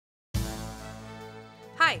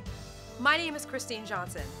Hi, my name is Christine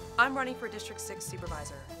Johnson. I'm running for District 6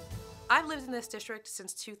 Supervisor. I've lived in this district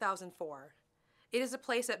since 2004. It is a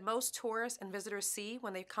place that most tourists and visitors see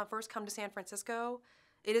when they first come to San Francisco.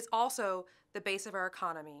 It is also the base of our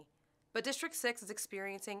economy. But District 6 is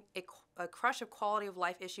experiencing a crush of quality of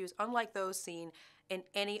life issues unlike those seen in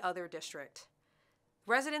any other district.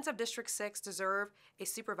 Residents of District 6 deserve a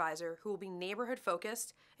supervisor who will be neighborhood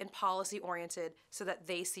focused and policy oriented so that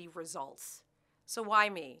they see results. So why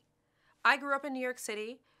me? I grew up in New York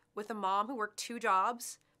City with a mom who worked 2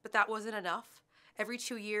 jobs, but that wasn't enough. Every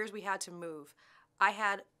 2 years we had to move. I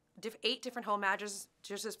had 8 different home addresses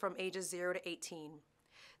just from ages 0 to 18.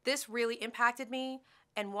 This really impacted me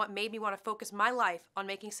and what made me want to focus my life on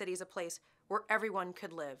making cities a place where everyone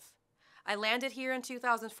could live. I landed here in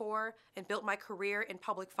 2004 and built my career in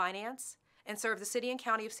public finance and served the city and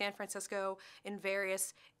county of San Francisco in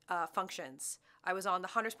various functions. I was on the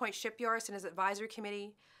Hunters Point Shipyard Citizens Advisory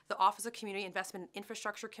Committee, the Office of Community Investment and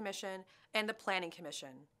Infrastructure Commission, and the Planning Commission.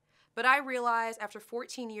 But I realized after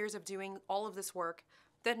 14 years of doing all of this work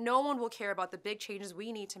that no one will care about the big changes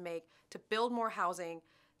we need to make to build more housing,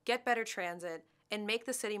 get better transit, and make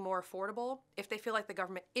the city more affordable if they feel like the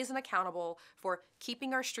government isn't accountable for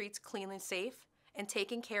keeping our streets clean and safe and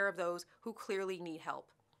taking care of those who clearly need help.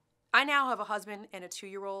 I now have a husband and a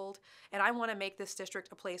 2-year-old, and I want to make this district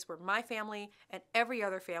a place where my family and every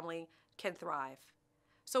other family can thrive.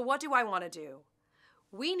 So what do I want to do?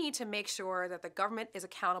 We need to make sure that the government is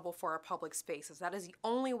accountable for our public spaces. That is the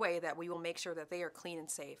only way that we will make sure that they are clean and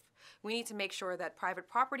safe. We need to make sure that private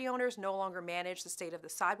property owners no longer manage the state of the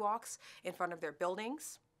sidewalks in front of their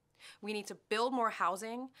buildings. We need to build more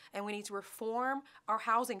housing, and we need to reform our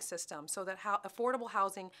housing system so that affordable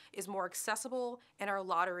housing is more accessible and our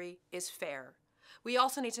lottery is fair. We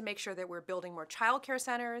also need to make sure that we're building more child care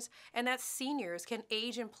centers and that seniors can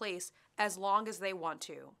age in place as long as they want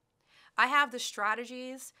to. I have the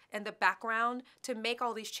strategies and the background to make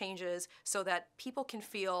all these changes so that people can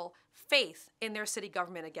feel faith in their city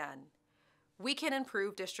government again. We can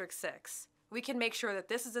improve District 6. We can make sure that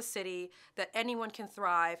this is a city that anyone can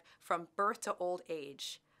thrive from birth to old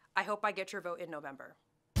age. I hope I get your vote in November.